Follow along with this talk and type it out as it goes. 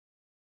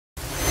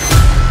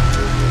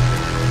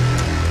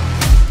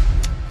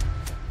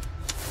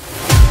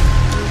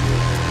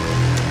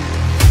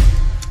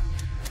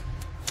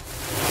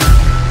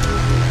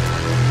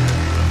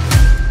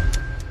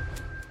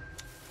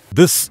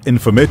This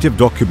informative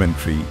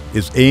documentary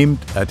is aimed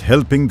at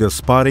helping the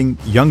aspiring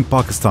young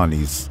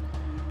Pakistanis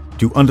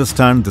to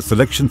understand the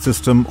selection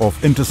system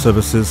of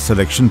Inter-Services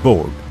Selection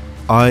Board,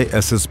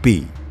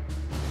 ISSB.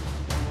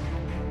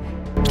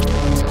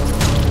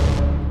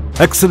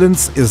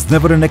 Excellence is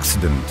never an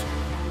accident.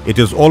 It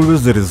is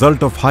always the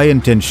result of high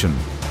intention,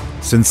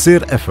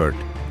 sincere effort,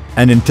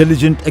 and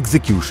intelligent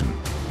execution.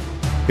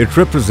 It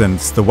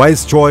represents the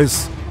wise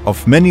choice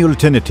of many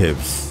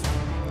alternatives.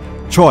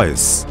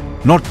 Choice,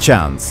 not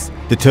chance,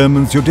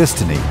 determines your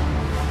destiny.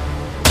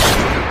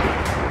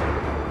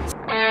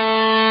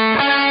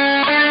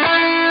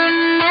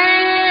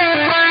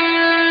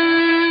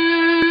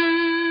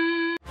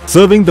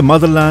 Serving the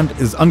motherland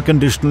is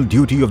unconditional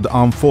duty of the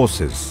armed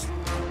forces.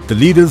 The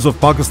leaders of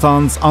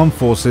Pakistan's armed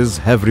forces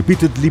have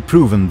repeatedly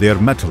proven their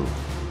mettle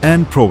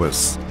and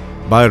prowess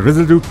by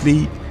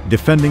resolutely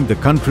defending the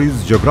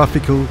country's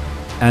geographical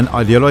and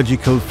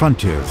ideological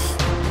frontiers.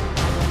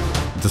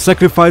 The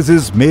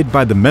sacrifices made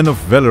by the men of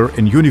valor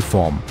in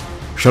uniform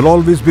shall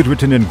always be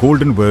written in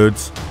golden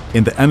words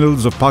in the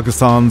annals of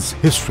Pakistan's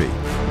history.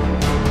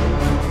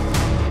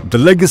 The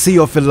legacy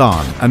of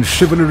elan and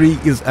chivalry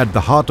is at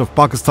the heart of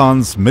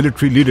Pakistan's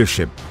military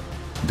leadership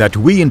that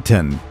we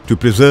intend to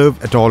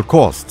preserve at all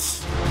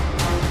costs.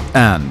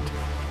 And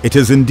it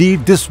is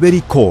indeed this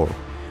very core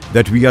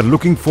that we are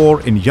looking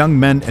for in young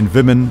men and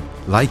women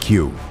like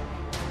you.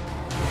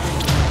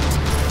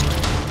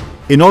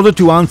 In order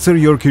to answer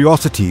your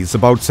curiosities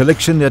about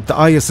selection at the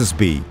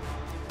ISSB,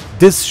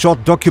 this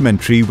short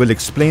documentary will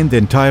explain the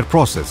entire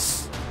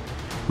process,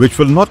 which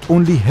will not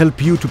only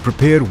help you to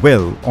prepare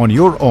well on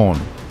your own,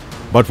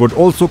 but would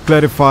also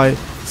clarify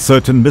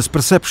certain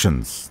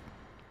misperceptions.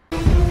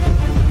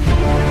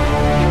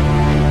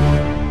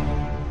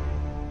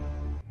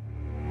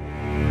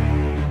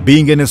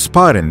 Being an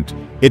aspirant,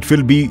 it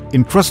will be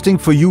interesting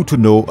for you to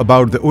know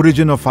about the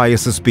origin of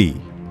ISSB.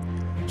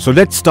 So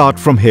let's start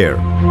from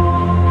here.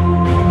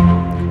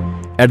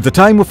 At the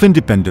time of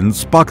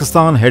independence,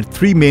 Pakistan had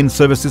three main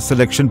services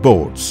selection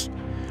boards,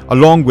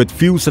 along with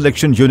few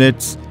selection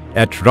units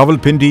at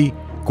Rawalpindi,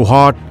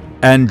 Kohat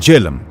and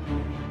Jhelum.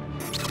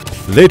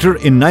 Later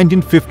in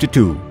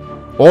 1952,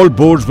 all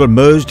boards were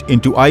merged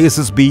into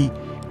ISSB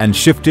and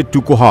shifted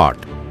to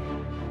Kohat.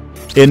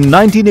 In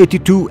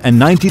 1982 and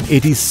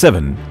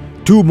 1987,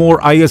 two more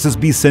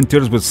ISSB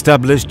centers were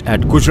established at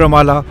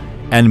Gujranwala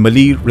and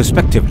Malir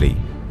respectively.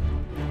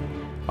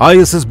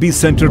 ISSB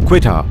Center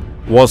Quetta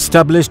was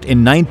established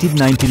in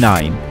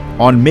 1999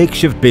 on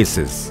makeshift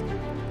basis,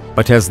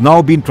 but has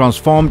now been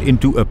transformed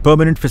into a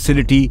permanent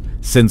facility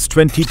since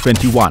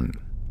 2021.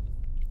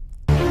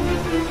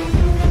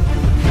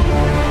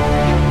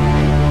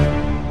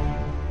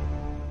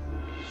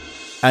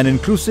 An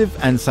inclusive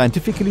and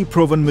scientifically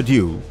proven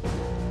module,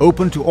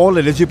 open to all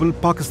eligible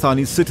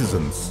Pakistani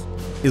citizens,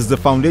 is the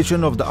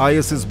foundation of the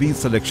ISSB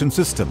selection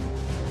system.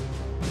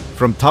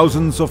 From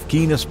thousands of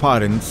keen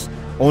aspirants,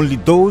 only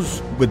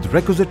those with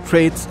requisite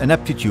traits and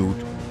aptitude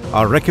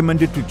are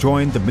recommended to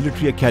join the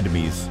military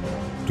academies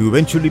to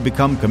eventually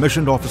become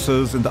commissioned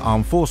officers in the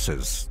armed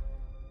forces.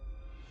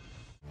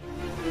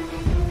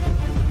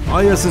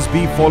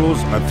 ISSB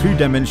follows a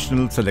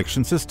three-dimensional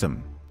selection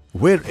system,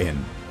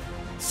 wherein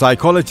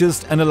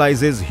psychologist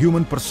analyzes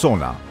human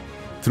persona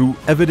through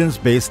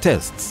evidence-based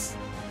tests.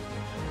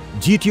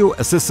 GTO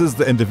assesses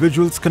the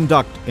individual's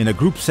conduct in a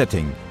group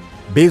setting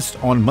based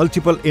on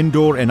multiple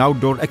indoor and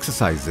outdoor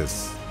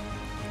exercises,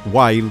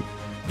 while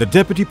the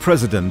Deputy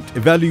President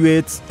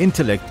evaluates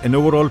intellect and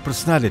overall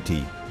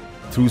personality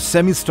through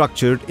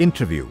semi-structured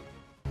interview.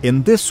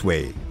 In this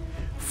way,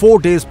 4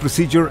 days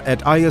procedure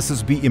at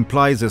ISSB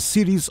implies a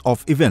series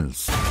of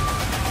events.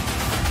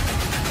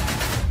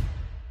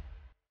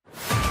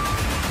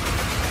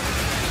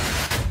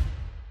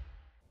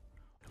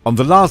 On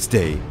the last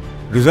day,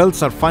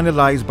 results are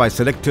finalized by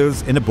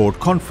selectors in a board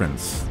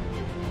conference.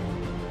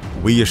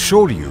 We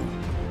assure you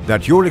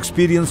that your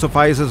experience of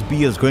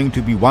ISSB is going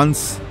to be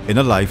once in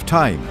a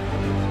lifetime.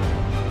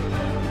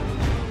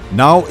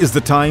 Now is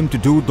the time to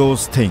do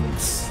those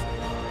things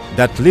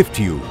that lift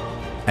you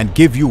and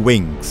give you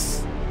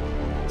wings.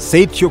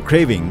 Sate your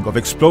craving of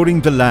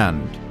exploring the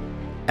land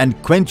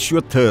and quench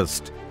your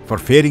thirst for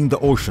faring the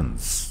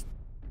oceans.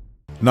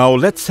 Now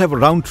let's have a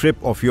round trip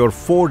of your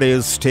 4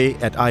 days stay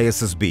at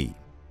ISSB.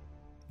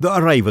 The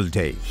arrival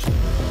day.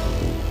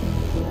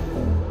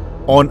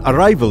 On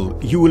arrival,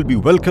 you will be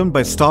welcomed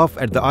by staff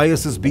at the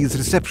ISSB's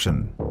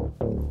reception.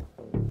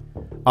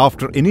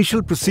 After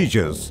initial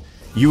procedures,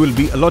 you will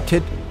be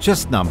allotted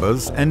chest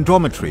numbers and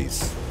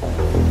dormitories.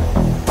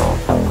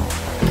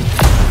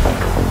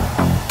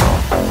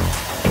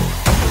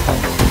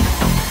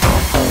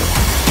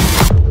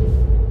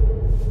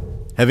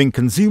 Having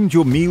consumed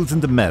your meals in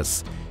the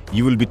mess,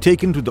 you will be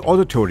taken to the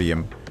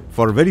auditorium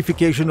for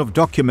verification of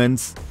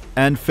documents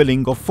and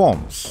filling of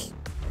forms.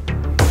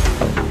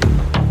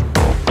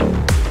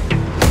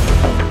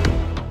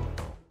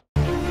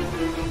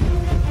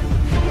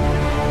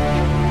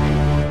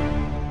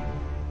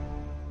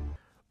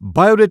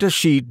 Biodata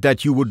sheet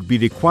that you would be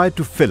required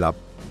to fill up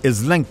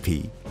is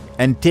lengthy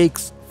and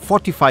takes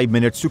 45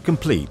 minutes to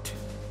complete.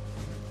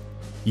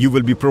 You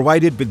will be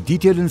provided with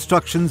detailed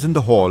instructions in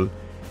the hall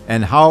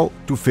and how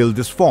to fill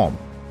this form.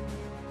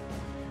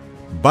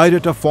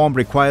 Biodata form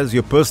requires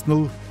your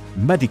personal,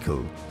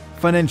 medical,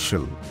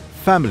 financial,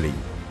 family,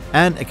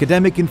 and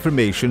academic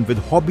information with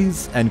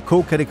hobbies and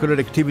co-curricular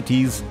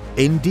activities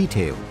in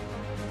detail.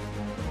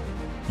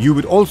 You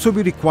would also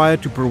be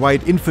required to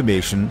provide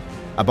information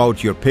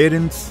about your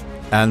parents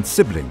and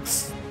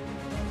siblings.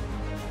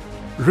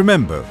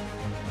 Remember,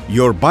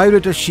 your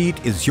biodata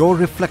sheet is your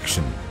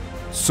reflection,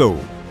 so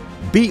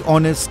be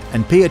honest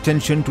and pay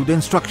attention to the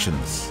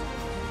instructions.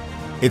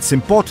 It's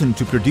important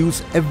to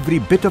produce every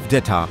bit of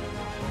data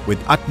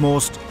with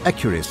utmost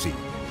accuracy.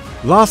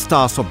 Last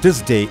task of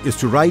this day is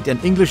to write an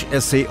English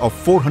essay of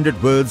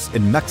 400 words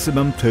in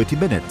maximum 30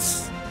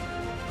 minutes.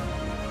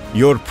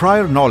 Your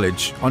prior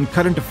knowledge on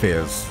current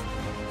affairs,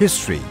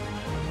 history,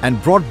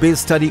 and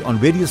broad-based study on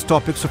various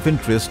topics of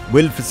interest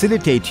will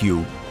facilitate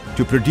you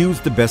to produce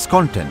the best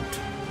content.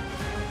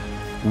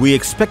 We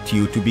expect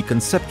you to be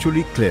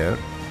conceptually clear,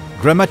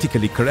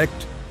 grammatically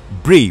correct,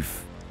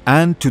 brief,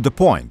 and to the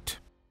point.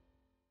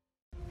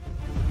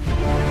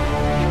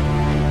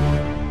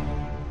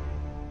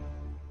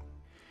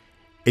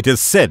 It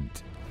is said,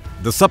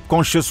 the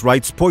subconscious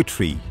writes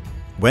poetry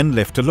when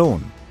left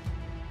alone.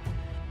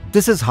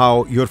 This is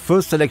how your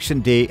first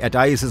selection day at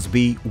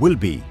ISSB will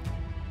be.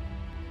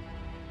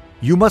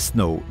 You must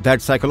know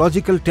that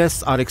psychological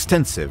tests are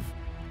extensive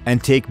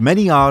and take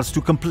many hours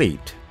to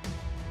complete.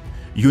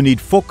 You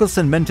need focus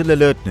and mental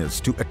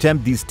alertness to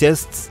attempt these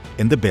tests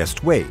in the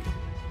best way.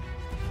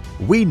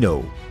 We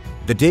know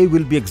the day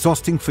will be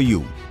exhausting for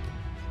you,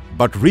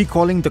 but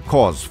recalling the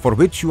cause for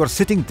which you are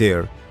sitting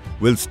there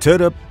will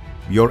stir up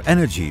your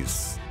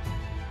energies.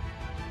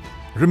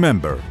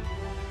 Remember,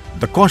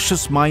 the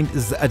conscious mind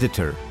is the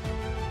editor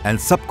and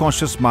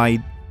subconscious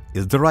mind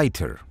is the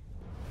writer.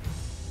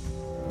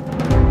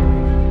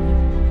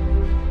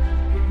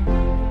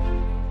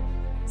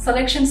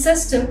 Selection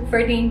system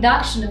for the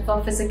induction of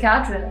officer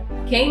cadre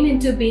came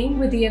into being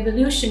with the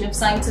evolution of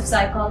science of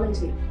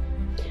psychology.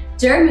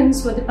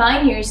 Germans were the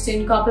pioneers to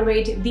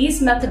incorporate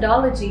these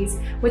methodologies,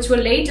 which were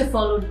later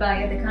followed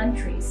by other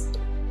countries.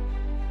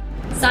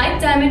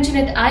 Psych dimension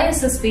at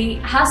ISSB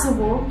has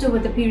evolved over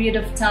the period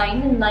of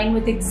time in line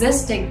with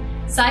existing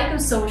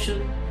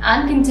psychosocial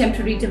and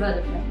contemporary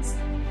developments.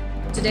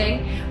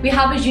 Today, we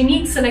have a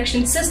unique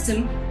selection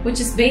system which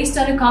is based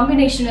on a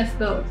combination of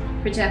both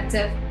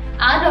projective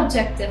and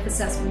objective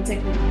assessment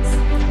techniques.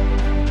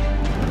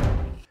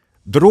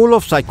 The role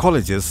of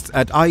psychologists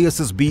at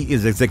ISSB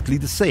is exactly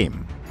the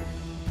same.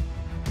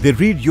 They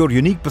read your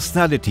unique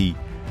personality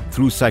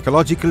through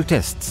psychological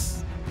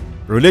tests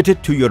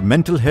related to your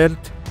mental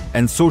health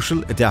and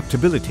social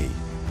adaptability.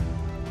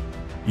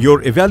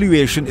 Your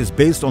evaluation is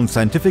based on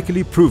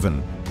scientifically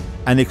proven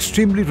and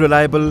extremely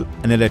reliable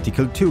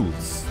analytical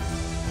tools.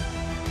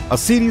 A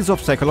series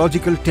of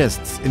psychological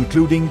tests,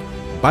 including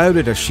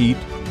biodata sheet,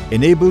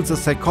 enables a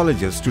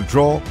psychologist to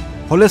draw a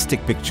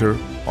holistic picture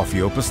of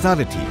your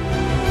personality.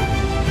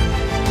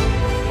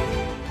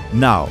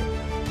 Now,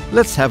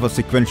 let's have a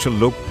sequential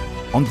look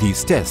on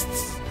these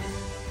tests.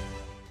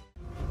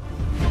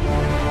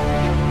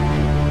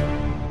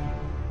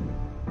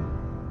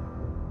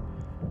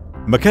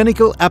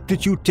 Mechanical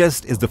aptitude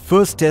test is the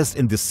first test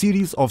in the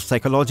series of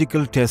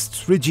psychological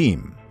tests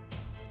regime.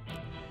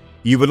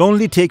 You will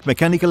only take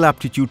mechanical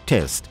aptitude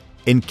test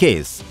in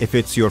case if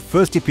it's your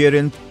first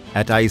appearance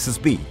at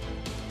ISSB.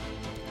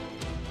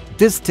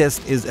 This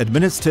test is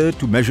administered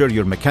to measure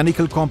your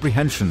mechanical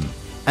comprehension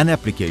and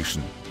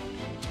application.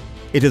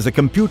 It is a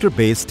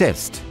computer-based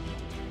test.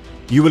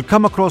 You will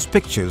come across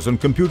pictures on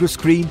computer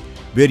screen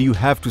where you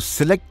have to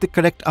select the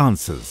correct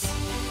answers.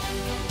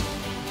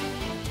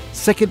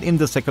 Second in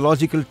the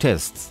psychological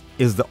tests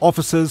is the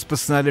Officer's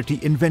Personality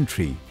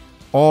Inventory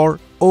or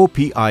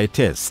OPI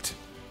test.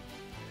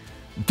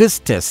 This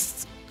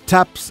test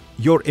taps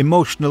your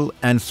emotional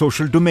and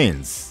social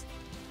domains.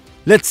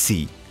 Let's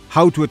see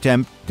how to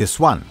attempt this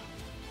one.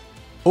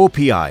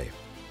 OPI.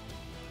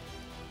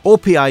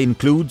 OPI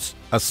includes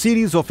a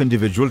series of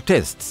individual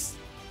tests.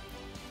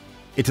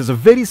 It is a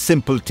very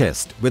simple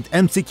test with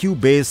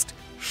MCQ-based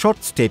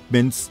short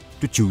statements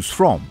to choose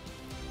from.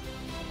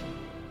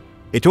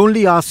 It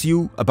only asks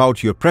you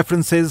about your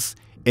preferences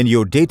in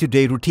your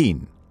day-to-day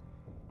routine,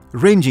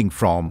 ranging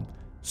from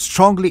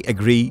strongly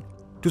agree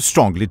to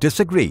strongly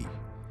disagree.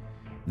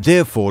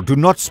 Therefore, do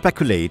not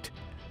speculate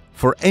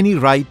for any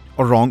right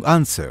or wrong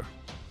answer.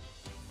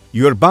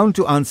 You are bound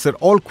to answer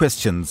all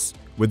questions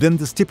within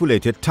the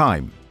stipulated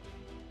time.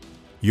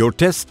 Your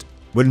test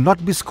will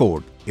not be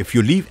scored if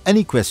you leave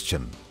any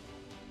question.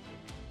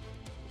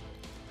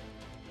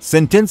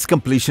 Sentence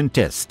completion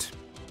test.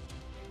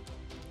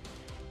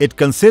 It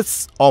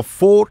consists of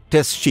 4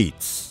 test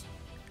sheets.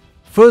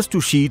 First 2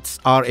 sheets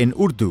are in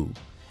Urdu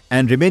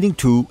and remaining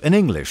 2 in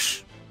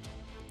English.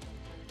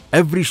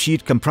 Every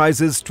sheet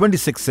comprises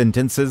 26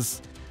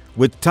 sentences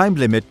with time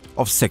limit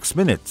of 6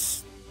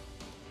 minutes.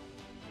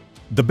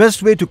 The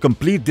best way to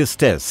complete this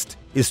test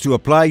is to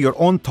apply your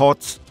own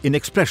thoughts in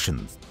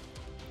expressions.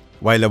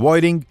 while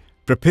avoiding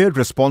prepared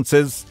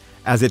responses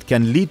as it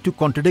can lead to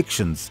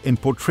contradictions in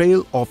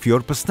portrayal of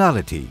your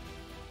personality.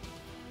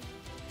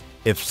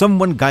 If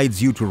someone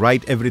guides you to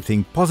write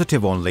everything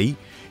positive only,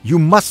 you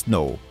must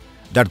know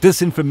that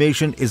this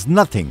information is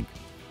nothing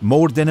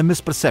more than a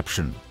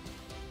misperception.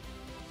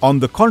 On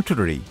the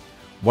contrary,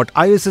 what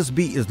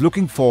ISSB is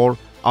looking for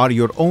are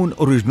your own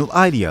original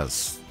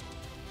ideas.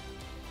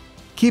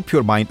 Keep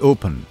your mind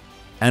open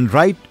and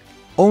write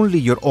only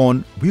your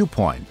own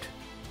viewpoint.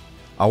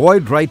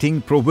 Avoid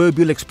writing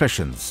proverbial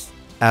expressions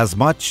as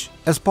much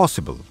as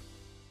possible.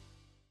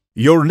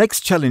 Your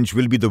next challenge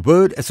will be the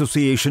word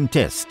association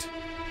test.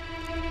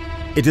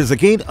 It is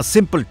again a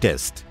simple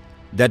test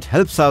that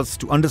helps us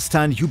to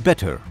understand you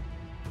better.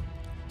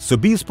 So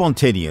be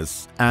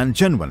spontaneous and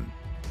genuine.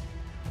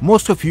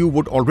 Most of you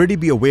would already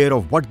be aware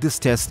of what this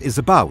test is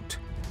about,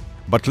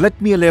 but let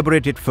me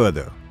elaborate it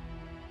further.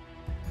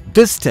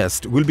 This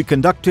test will be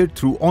conducted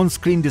through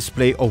on-screen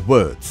display of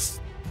words.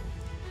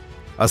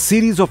 A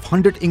series of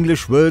 100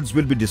 English words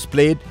will be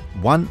displayed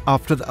one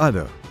after the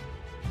other.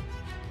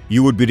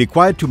 You would be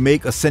required to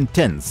make a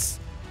sentence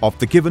of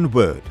the given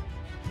word.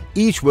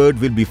 Each word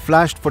will be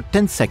flashed for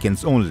 10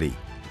 seconds only,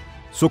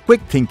 so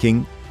quick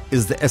thinking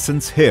is the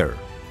essence here.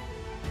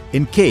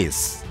 In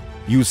case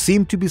you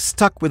seem to be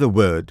stuck with a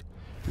word,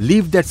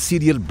 leave that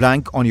serial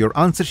blank on your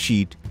answer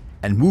sheet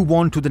and move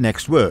on to the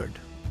next word.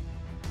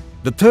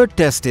 The third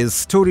test is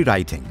story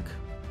writing.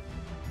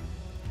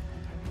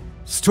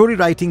 Story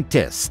writing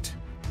test.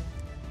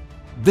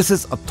 This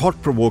is a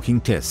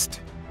thought-provoking test.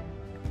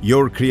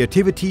 Your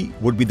creativity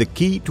would be the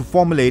key to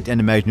formulate an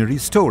imaginary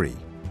story.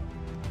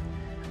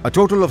 A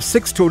total of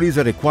 6 stories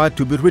are required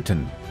to be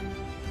written.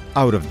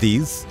 Out of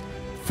these,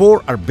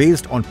 4 are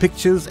based on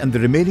pictures and the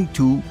remaining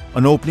 2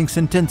 on opening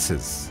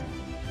sentences.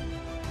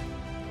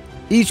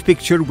 Each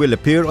picture will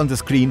appear on the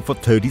screen for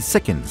 30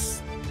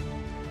 seconds.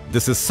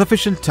 This is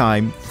sufficient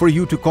time for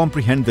you to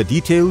comprehend the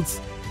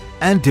details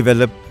and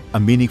develop a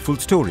meaningful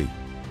story.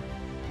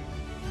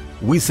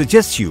 We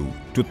suggest you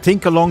to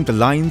think along the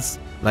lines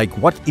like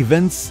what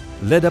events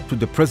led up to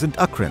the present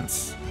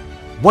occurrence,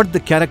 what the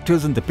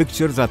characters in the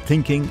pictures are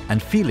thinking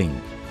and feeling,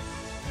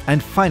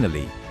 and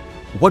finally,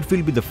 what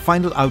will be the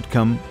final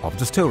outcome of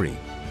the story.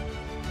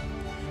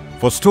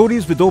 For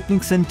stories with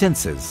opening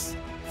sentences,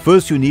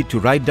 first you need to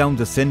write down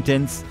the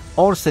sentence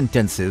or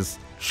sentences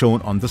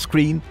shown on the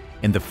screen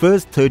in the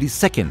first 30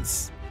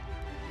 seconds,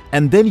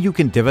 and then you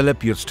can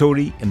develop your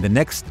story in the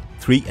next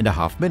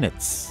 3.5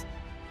 minutes.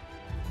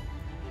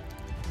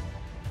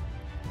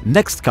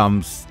 Next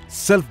comes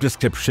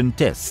self-description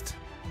test.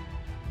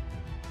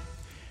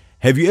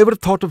 Have you ever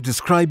thought of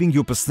describing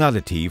your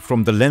personality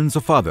from the lens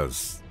of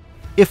others?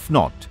 If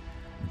not,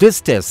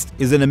 this test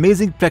is an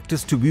amazing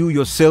practice to view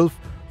yourself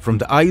from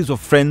the eyes of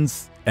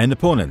friends and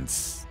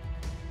opponents.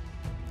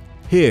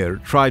 Here,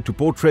 try to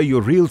portray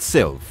your real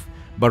self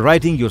by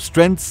writing your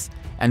strengths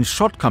and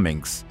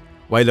shortcomings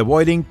while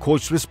avoiding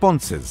coached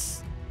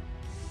responses.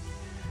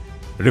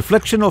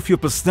 Reflection of your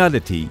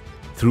personality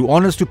through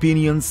honest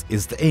opinions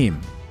is the aim.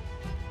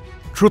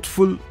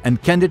 Truthful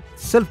and candid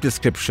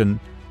self-description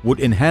would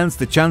enhance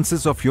the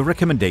chances of your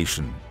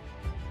recommendation.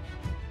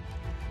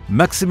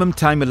 Maximum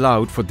time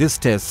allowed for this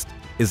test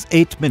is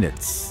 8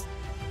 minutes.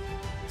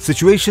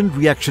 Situation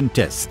reaction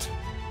test.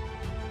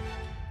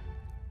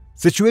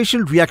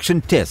 Situation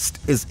reaction test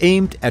is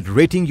aimed at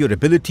rating your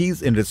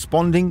abilities in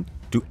responding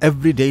to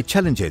everyday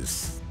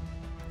challenges.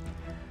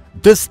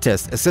 This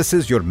test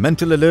assesses your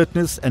mental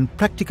alertness and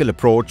practical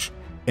approach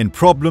in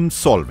problem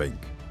solving.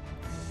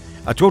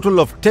 A total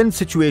of 10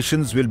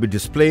 situations will be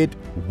displayed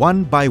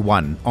one by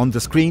one on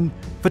the screen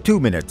for 2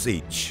 minutes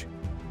each.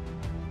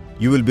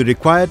 You will be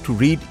required to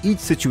read each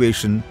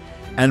situation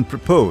and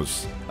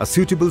propose a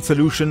suitable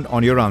solution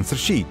on your answer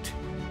sheet.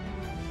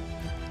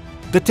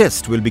 The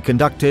test will be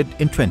conducted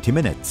in 20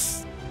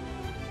 minutes.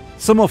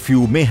 Some of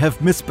you may have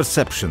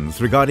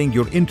misperceptions regarding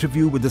your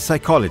interview with the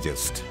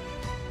psychologist.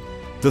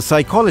 The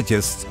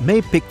psychologists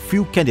may pick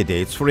few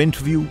candidates for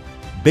interview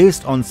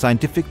based on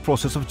scientific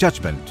process of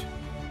judgment.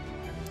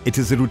 It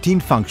is a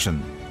routine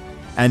function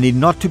and need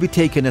not to be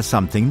taken as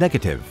something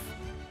negative.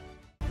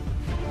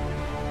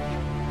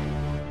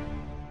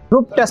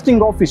 Group testing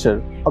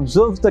officer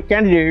observes the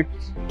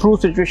candidates through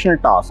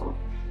situational tasks.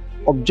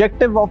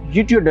 Objective of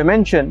GTO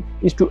dimension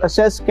is to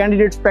assess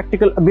candidates'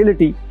 practical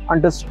ability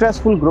under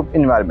stressful group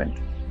environment.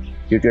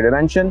 GTO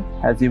dimension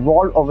has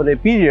evolved over a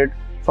period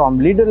from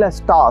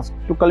leaderless tasks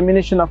to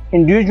culmination of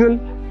individual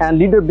and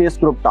leader-based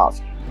group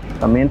tasks.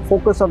 The main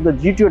focus of the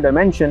GTO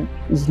dimension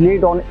is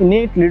laid on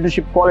innate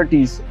leadership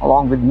qualities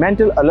along with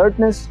mental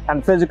alertness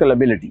and physical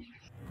ability.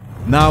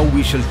 Now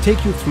we shall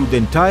take you through the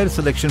entire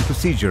selection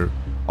procedure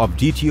of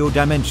GTO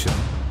dimension.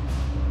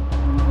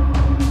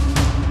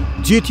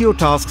 GTO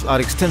tasks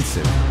are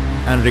extensive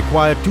and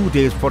require 2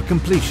 days for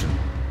completion.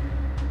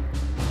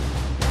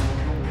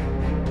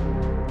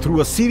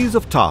 Through a series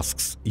of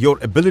tasks, your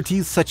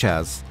abilities such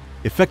as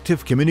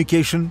effective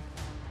communication,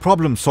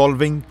 problem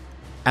solving,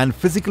 and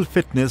physical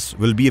fitness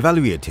will be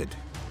evaluated.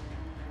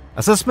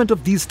 Assessment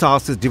of these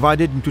tasks is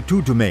divided into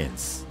 2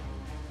 domains: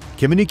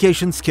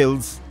 communication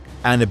skills,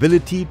 and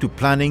ability to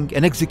planning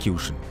and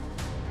execution.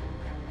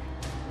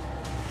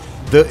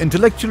 The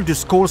intellectual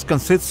discourse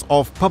consists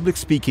of public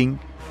speaking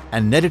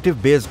and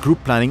narrative-based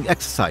group planning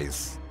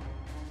exercise,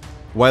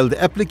 while the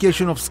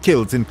application of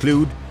skills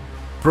include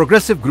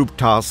progressive group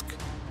task,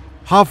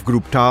 half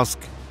group task,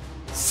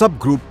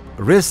 subgroup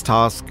race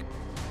task,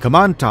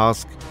 command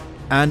task,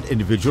 and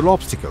individual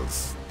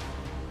obstacles.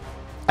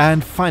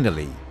 And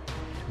finally,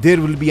 there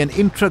will be an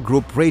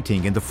intra-group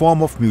rating in the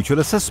form of mutual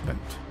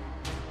assessment.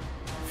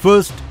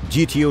 First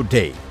GTO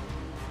day.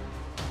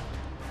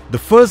 The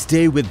first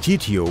day with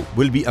GTO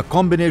will be a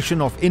combination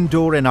of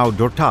indoor and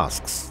outdoor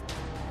tasks.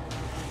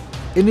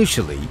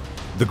 Initially,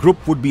 the group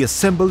would be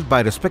assembled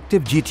by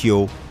respective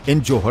GTO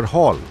in Johar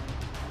Hall.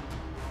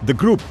 The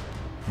group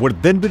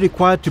would then be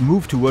required to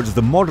move towards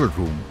the model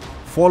room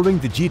following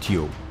the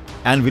GTO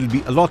and will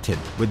be allotted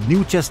with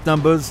new chest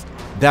numbers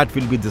that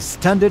will be the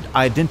standard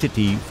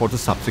identity for the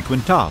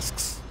subsequent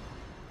tasks.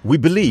 We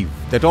believe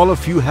that all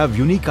of you have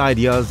unique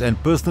ideas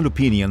and personal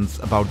opinions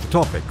about the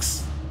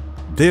topics.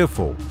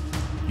 Therefore,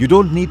 you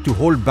don't need to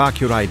hold back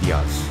your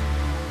ideas.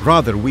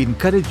 Rather, we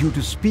encourage you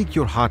to speak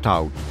your heart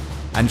out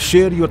and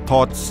share your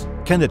thoughts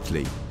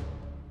candidly.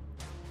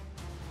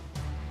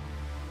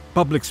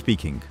 Public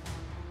speaking.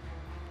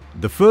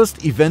 The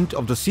first event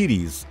of the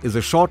series is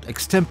a short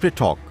extempore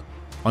talk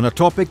on a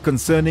topic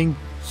concerning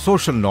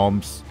social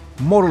norms,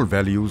 moral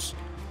values,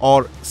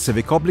 or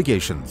civic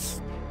obligations.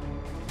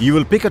 You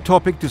will pick a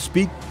topic to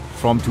speak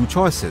from two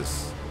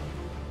choices.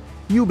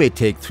 You may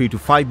take 3 to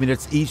 5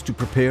 minutes each to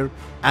prepare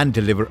and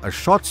deliver a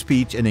short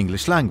speech in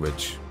English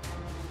language.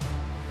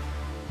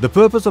 The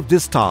purpose of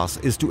this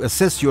task is to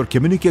assess your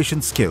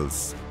communication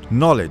skills,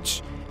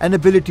 knowledge, and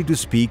ability to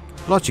speak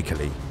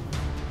logically.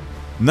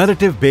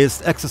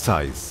 Narrative-based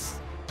exercise.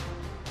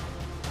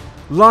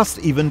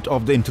 Last event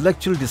of the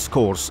intellectual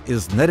discourse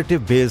is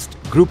narrative-based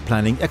group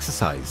planning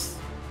exercise.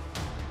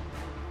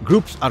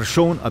 Groups are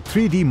shown a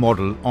 3D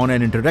model on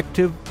an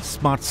interactive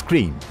smart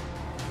screen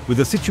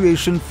with a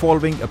situation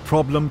following a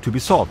problem to be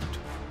solved.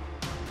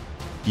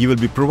 You will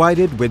be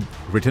provided with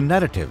written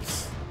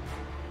narratives.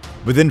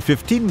 Within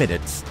 15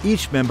 minutes,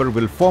 each member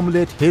will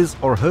formulate his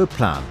or her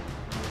plan.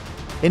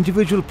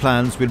 Individual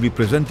plans will be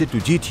presented to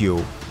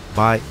GTO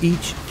by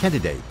each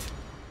candidate.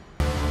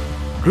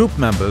 Group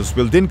members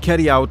will then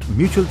carry out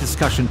mutual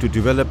discussion to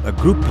develop a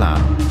group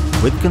plan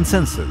with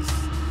consensus.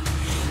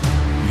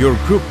 Your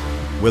group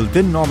will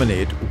then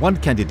nominate one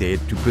candidate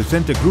to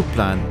present a group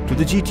plan to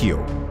the GTO.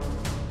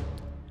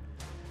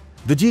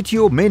 The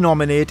GTO may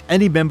nominate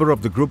any member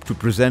of the group to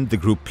present the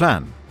group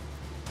plan.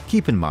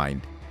 Keep in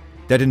mind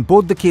that in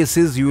both the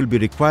cases you will be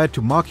required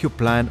to mark your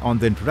plan on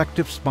the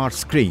interactive smart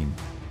screen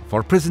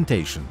for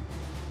presentation.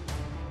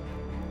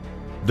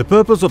 The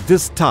purpose of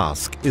this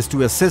task is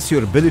to assess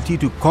your ability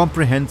to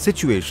comprehend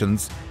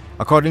situations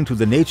according to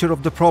the nature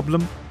of the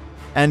problem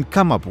and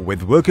come up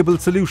with workable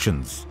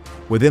solutions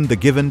within the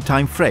given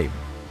time frame.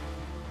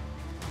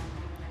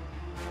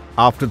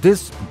 After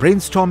this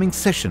brainstorming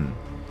session,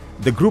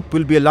 the group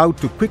will be allowed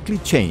to quickly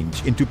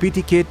change into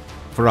PT kit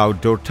for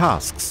outdoor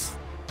tasks.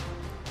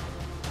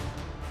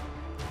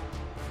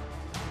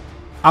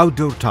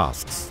 Outdoor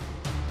tasks.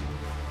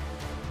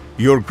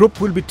 Your group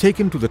will be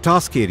taken to the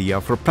task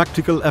area for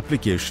practical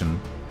application,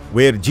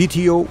 where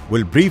GTO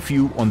will brief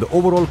you on the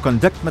overall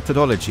conduct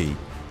methodology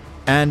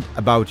and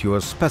about your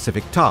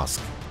specific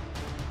task.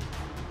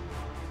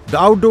 The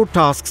outdoor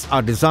tasks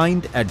are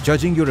designed at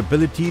judging your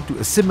ability to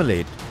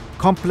assimilate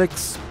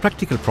complex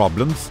practical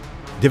problems,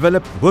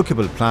 develop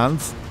workable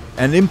plans,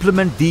 and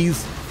implement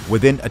these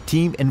within a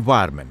team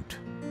environment.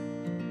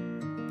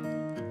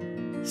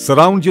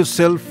 Surround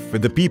yourself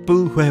with the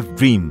people who have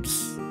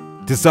dreams,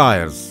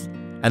 desires,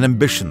 and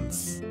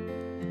ambitions.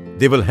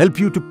 They will help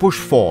you to push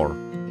for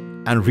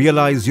and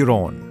realize your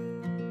own.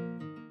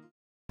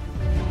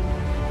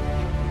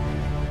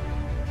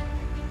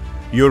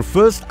 Your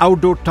first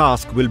outdoor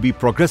task will be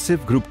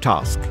progressive group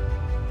task.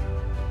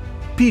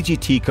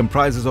 PGT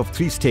comprises of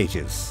 3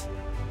 stages.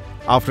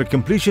 After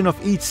completion of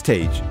each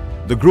stage,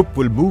 the group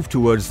will move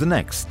towards the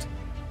next.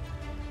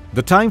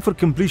 The time for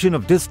completion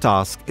of this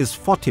task is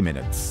 40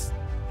 minutes.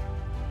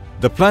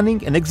 The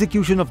planning and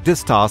execution of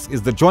this task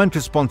is the joint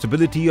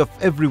responsibility of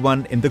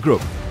everyone in the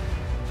group.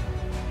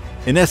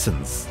 In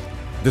essence,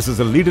 this is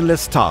a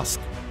leaderless task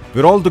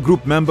where all the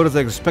group members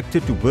are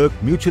expected to work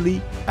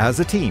mutually as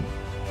a team.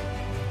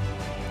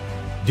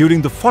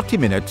 During the 40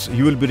 minutes,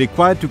 you will be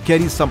required to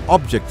carry some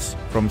objects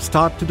from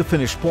start to the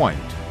finish point.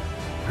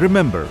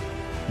 Remember,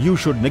 you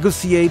should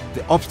negotiate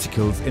the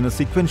obstacles in a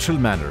sequential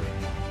manner,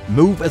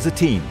 move as a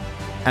team,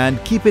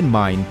 and keep in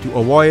mind to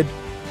avoid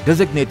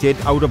designated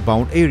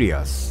out-of-bound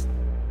areas.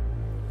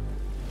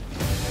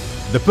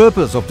 The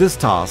purpose of this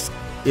task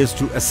is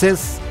to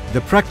assess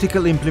the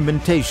practical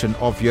implementation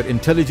of your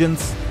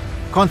intelligence,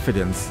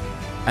 confidence,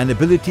 and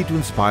ability to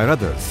inspire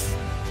others.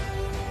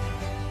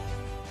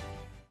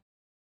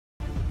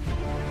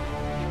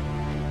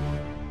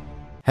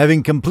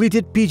 Having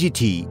completed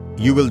PGT,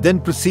 you will then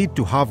proceed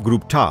to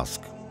half-group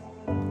task.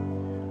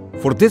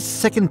 For this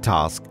second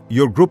task,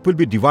 your group will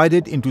be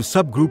divided into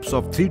subgroups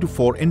of 3 to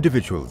 4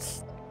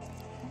 individuals.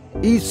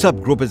 Each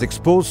subgroup is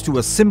exposed to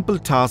a simple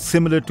task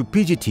similar to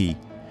PGT,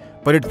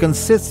 but it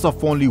consists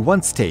of only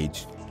one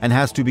stage and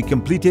has to be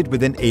completed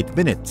within 8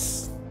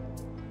 minutes.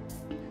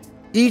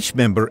 Each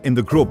member in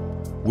the group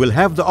will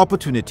have the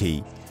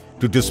opportunity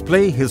to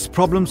display his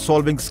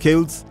problem-solving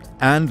skills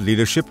and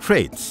leadership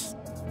traits.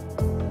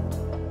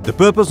 The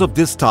purpose of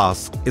this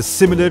task is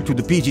similar to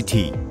the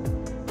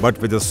PGT, but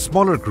with a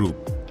smaller group,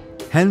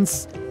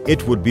 hence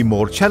it would be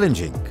more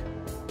challenging.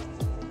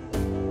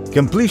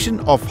 Completion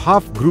of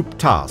half-group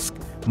task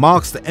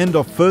marks the end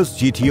of first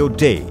GTO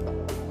day.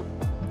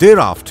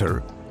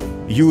 Thereafter,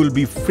 you will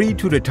be free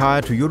to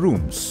retire to your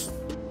rooms.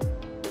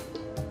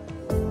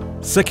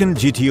 Second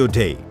GTO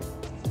day.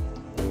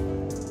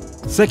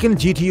 Second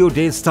GTO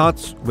day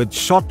starts with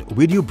short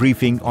video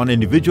briefing on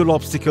individual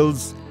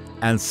obstacles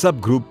and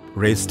subgroup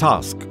race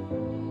task.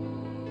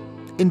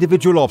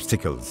 Individual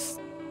obstacles.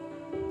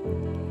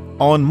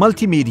 On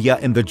multimedia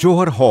in the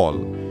Johar Hall,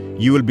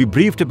 you will be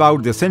briefed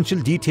about the essential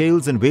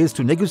details and ways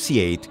to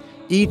negotiate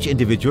each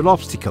individual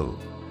obstacle.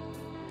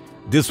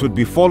 This would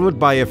be followed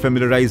by a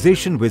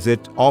familiarization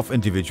visit of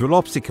individual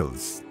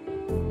obstacles.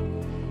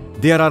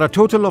 There are a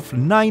total of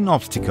 9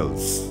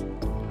 obstacles,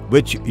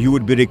 which you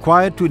would be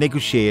required to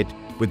negotiate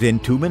within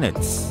 2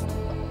 minutes.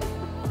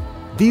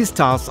 These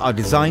tasks are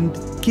designed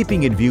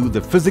keeping in view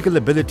the physical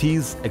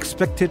abilities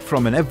expected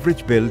from an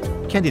average build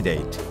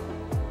candidate.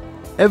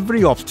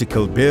 Every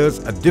obstacle bears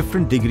a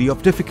different degree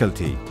of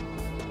difficulty,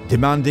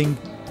 demanding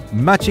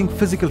matching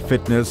physical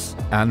fitness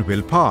and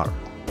willpower.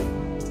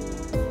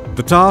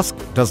 The task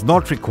does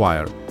not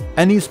require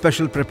any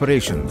special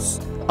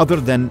preparations other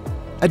than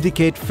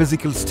adequate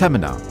physical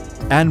stamina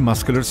and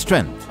muscular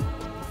strength,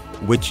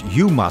 which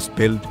you must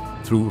build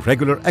through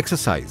regular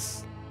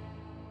exercise.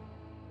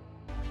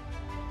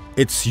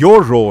 It's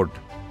your road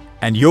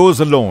and yours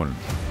alone.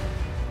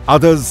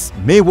 Others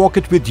may walk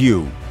it with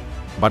you,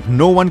 but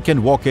no one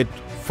can walk it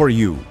for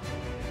you.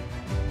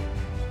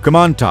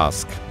 Command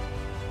task.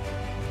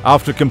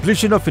 After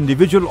completion of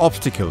individual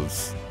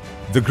obstacles,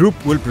 the group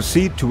will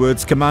proceed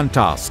towards command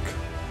task,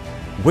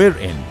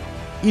 wherein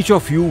each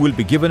of you will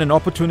be given an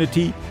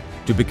opportunity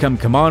to become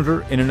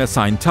commander in an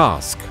assigned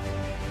task.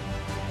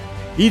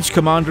 Each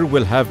commander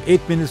will have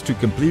 8 minutes to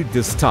complete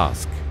this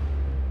task.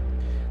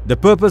 The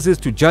purpose is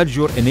to judge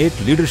your innate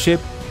leadership,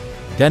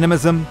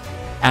 dynamism,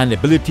 and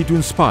ability to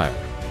inspire.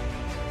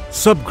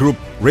 Subgroup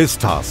race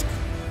task.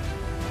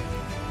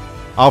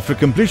 After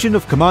completion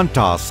of command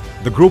task,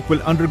 the group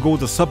will undergo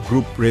the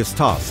subgroup race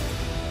task.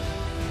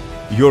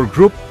 Your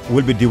group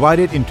will be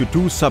divided into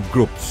 2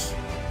 subgroups,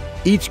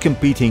 each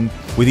competing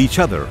with each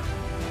other.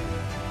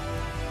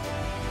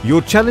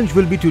 Your challenge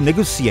will be to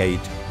negotiate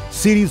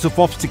series of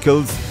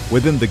obstacles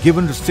within the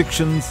given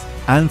restrictions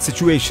and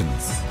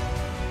situations.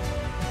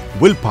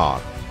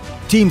 Willpower,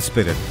 team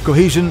spirit,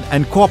 cohesion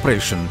and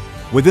cooperation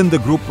within the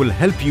group will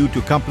help you to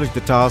accomplish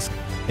the task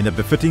in a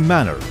befitting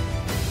manner.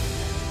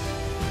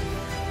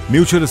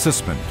 Mutual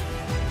assessment.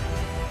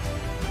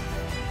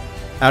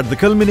 At the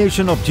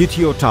culmination of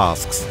GTO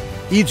tasks,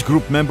 each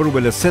group member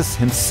will assess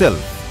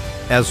himself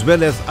as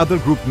well as other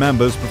group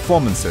members'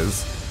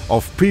 performances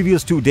of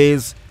previous 2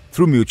 days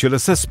through mutual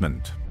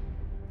assessment.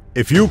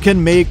 If you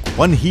can make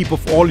one heap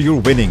of all your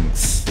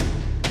winnings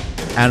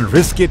and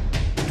risk it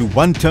to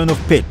one turn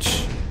of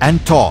pitch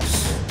and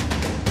toss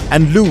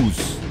and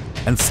lose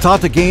and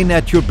start again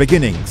at your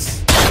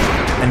beginnings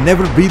and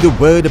never breathe a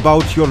word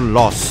about your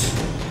loss,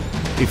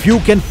 if you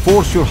can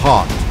force your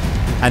heart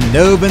and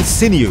nerve and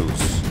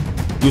sinews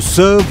to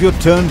serve your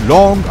turn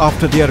long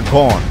after they are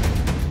gone,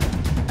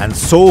 and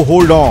so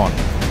hold on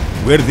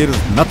where there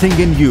is nothing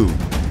in you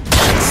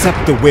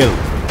except the will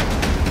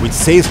which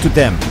says to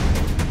them,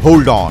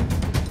 hold on.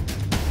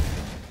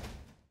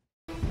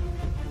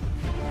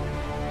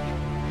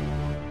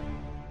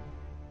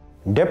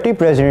 Deputy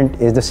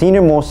President is the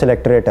senior most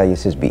selector at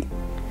ISSB,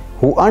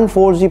 who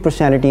unfolds the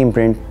personality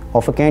imprint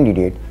of a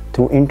candidate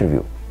through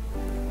interview.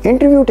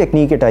 Interview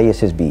technique at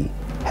ISSB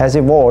has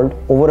evolved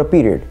over a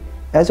period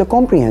as a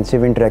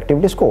comprehensive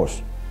interactive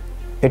discourse.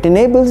 It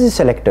enables the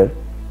selector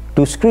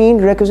to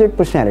screen requisite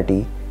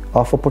personality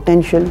of a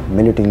potential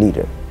military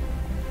leader.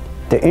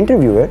 The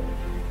interviewer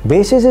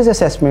bases his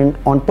assessment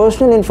on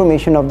personal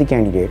information of the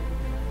candidate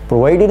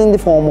provided in the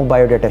form of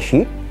biodata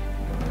sheet,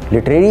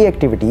 literary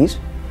activities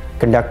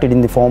conducted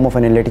in the form of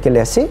an analytical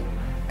essay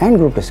and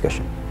group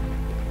discussion.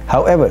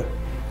 However,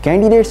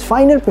 candidate's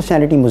final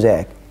personality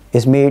mosaic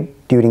is made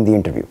during the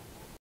interview.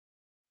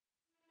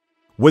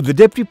 With the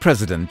Deputy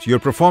President, your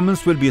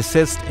performance will be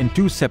assessed in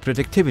 2 separate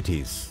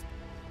activities.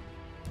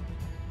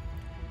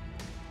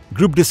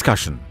 Group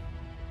discussion.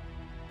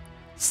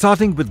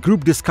 Starting with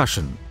group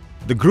discussion,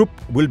 the group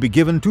will be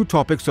given 2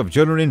 topics of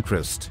general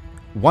interest,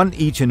 one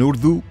each in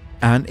Urdu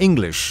and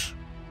English,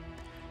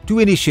 to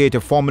initiate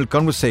a formal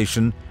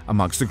conversation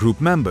amongst the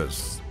group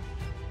members.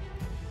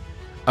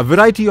 A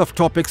variety of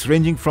topics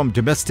ranging from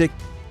domestic,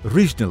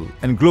 regional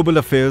and global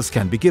affairs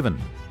can be given.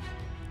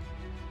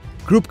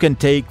 Group can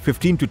take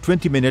 15 to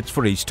 20 minutes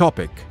for each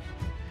topic.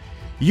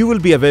 You will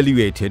be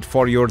evaluated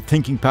for your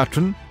thinking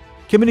pattern,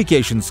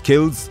 communication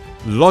skills,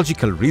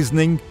 logical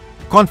reasoning,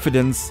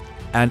 confidence,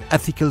 and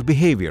ethical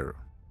behavior.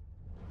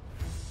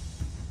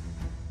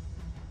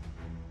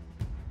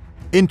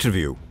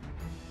 Interview.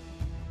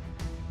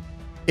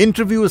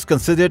 Interview is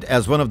considered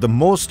as one of the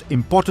most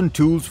important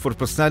tools for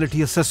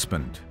personality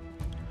assessment.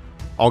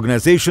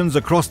 Organizations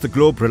across the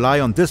globe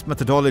rely on this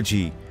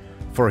methodology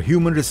for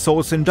human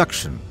resource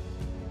induction.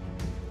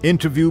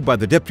 Interview by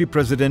the Deputy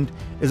President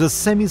is a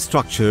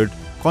semi-structured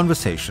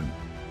conversation.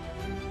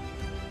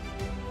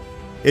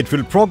 It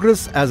will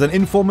progress as an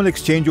informal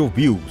exchange of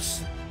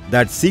views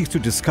that seeks to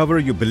discover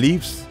your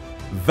beliefs,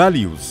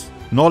 values,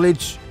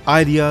 knowledge,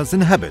 ideas,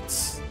 and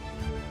habits.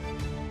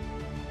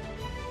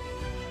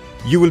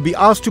 You will be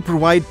asked to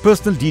provide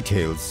personal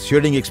details,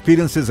 sharing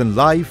experiences in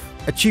life,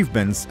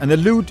 achievements, and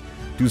allude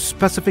to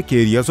specific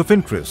areas of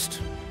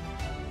interest.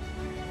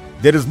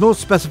 There is no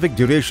specific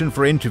duration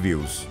for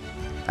interviews,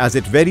 as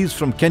it varies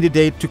from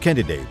candidate to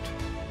candidate.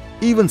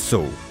 Even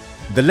so,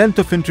 the length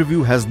of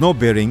interview has no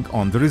bearing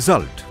on the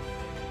result.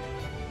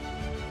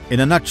 In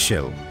a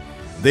nutshell,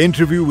 the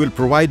interview will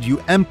provide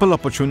you ample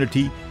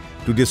opportunity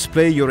to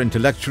display your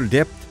intellectual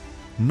depth,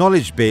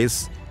 knowledge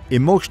base,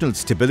 emotional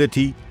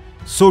stability,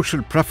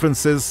 social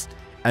preferences,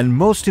 and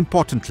most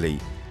importantly,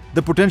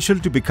 the potential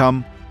to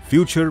become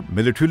future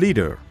military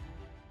leader.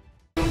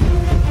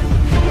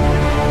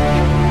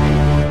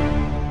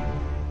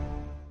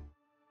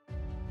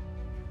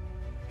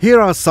 Here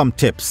are some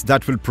tips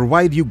that will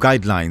provide you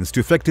guidelines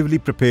to effectively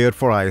prepare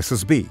for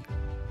ISSB.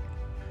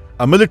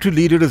 A military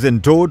leader is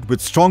endowed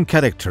with strong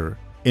character,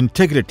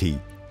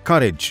 integrity,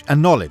 courage, and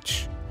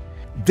knowledge.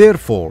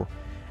 Therefore,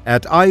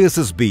 at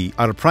ISSB,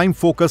 our prime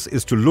focus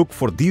is to look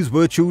for these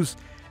virtues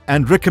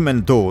and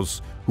recommend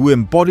those who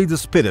embody the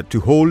spirit to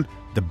hold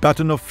the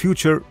baton of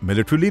future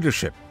military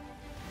leadership.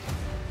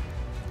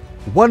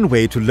 One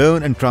way to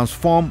learn and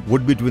transform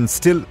would be to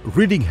instill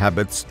reading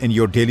habits in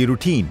your daily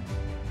routine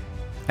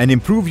and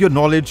improve your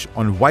knowledge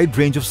on a wide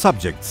range of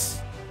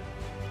subjects.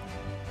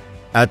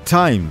 At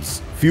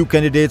times, few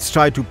candidates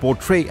try to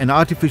portray an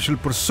artificial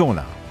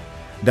persona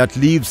that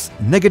leaves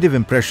negative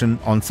impression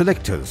on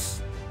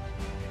selectors.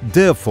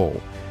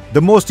 Therefore,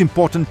 the most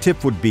important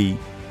tip would be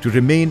to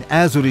remain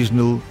as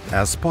original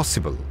as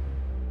possible.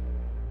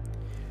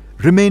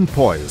 Remain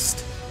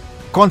poised,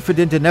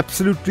 confident and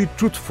absolutely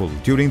truthful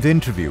during the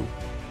interview.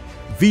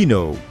 We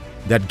know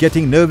that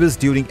getting nervous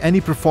during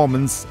any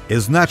performance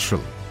is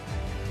natural,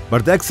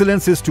 but the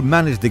excellence is to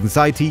manage the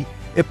anxiety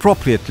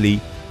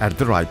appropriately at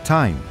the right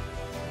time.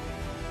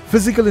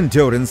 Physical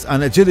endurance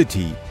and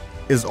agility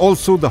is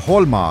also the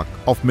hallmark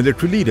of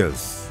military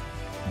leaders.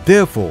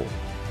 Therefore,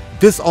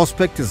 this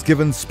aspect is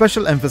given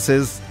special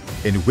emphasis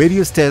in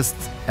various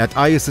tests at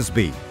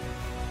ISSB.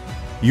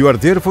 You are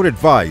therefore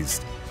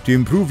advised to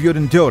improve your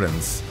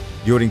endurance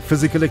during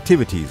physical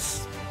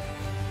activities.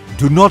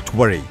 Do not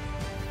worry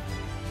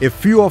if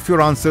few of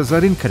your answers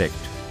are incorrect.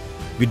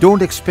 We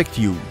don't expect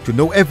you to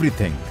know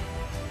everything,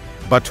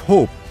 but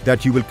hope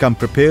that you will come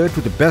prepared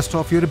to the best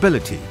of your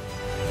ability.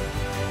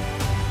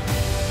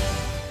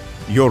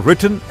 Your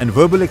written and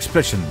verbal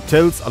expression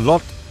tells a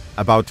lot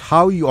about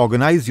how you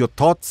organize your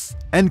thoughts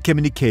and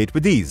communicate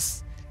with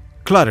ease,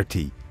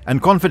 clarity,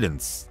 and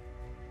confidence.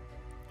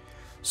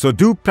 So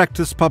do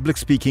practice public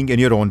speaking in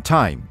your own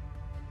time.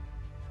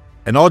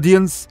 An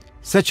audience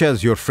such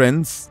as your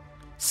friends,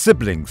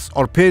 siblings,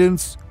 or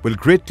parents will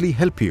greatly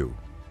help you.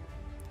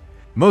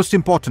 Most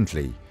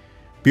importantly,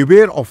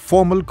 beware of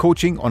formal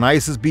coaching on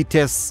ISSB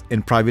tests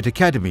in private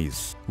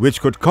academies,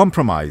 which could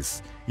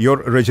compromise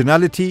your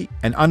originality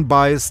and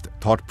unbiased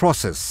thought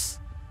process.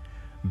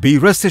 Be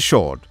rest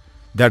assured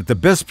that the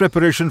best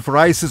preparation for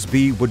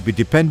ISSB would be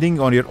depending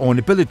on your own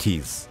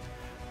abilities,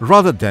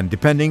 rather than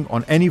depending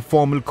on any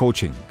formal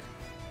coaching.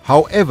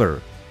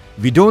 However,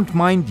 we don't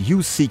mind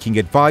you seeking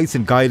advice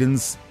and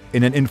guidance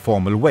in an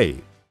informal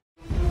way.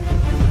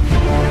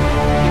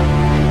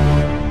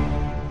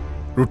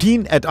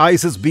 Routine at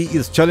ISSB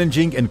is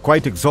challenging and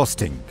quite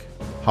exhausting.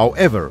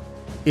 However,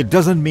 it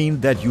doesn't mean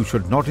that you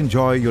should not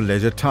enjoy your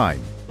leisure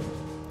time.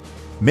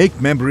 Make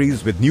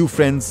memories with new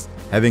friends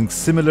having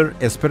similar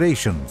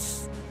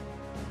aspirations.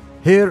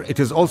 Here,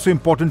 it is also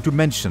important to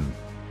mention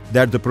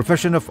that the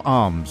profession of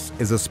arms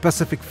is a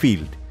specific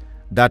field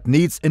that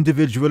needs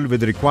individuals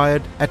with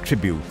required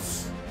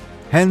attributes.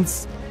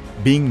 Hence,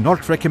 being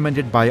not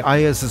recommended by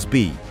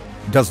ISSB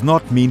does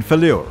not mean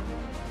failure,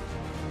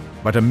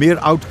 but a mere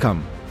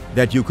outcome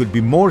that you could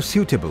be more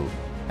suitable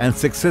and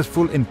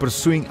successful in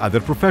pursuing other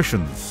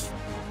professions.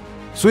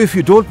 So if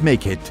you don't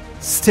make it,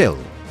 still,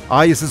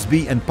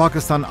 ISSB and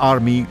Pakistan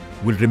Army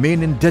will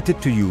remain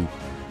indebted to you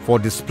for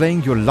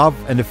displaying your love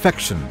and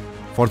affection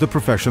for the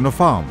profession of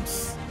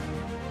arms.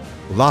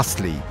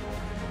 Lastly,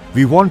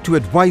 we want to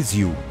advise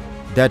you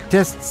that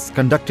tests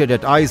conducted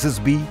at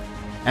ISSB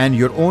and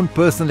your own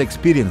personal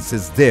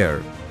experiences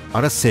there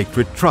are a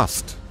sacred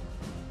trust.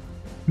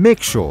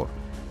 Make sure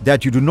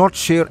that you do not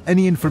share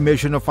any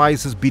information of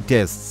ISSB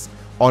tests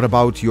or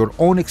about your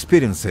own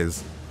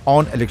experiences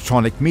on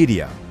electronic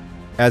media,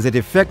 as it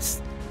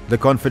affects the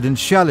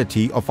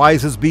confidentiality of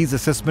ISSB's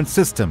assessment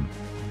system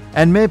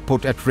and may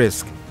put at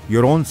risk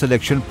your own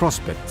selection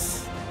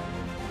prospects.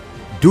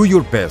 Do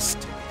your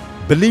best,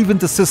 believe in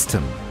the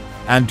system,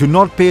 and do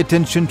not pay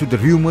attention to the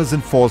rumors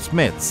and false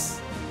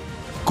myths.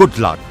 Good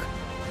luck,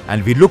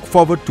 and we look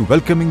forward to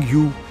welcoming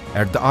you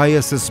at the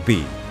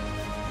ISSB.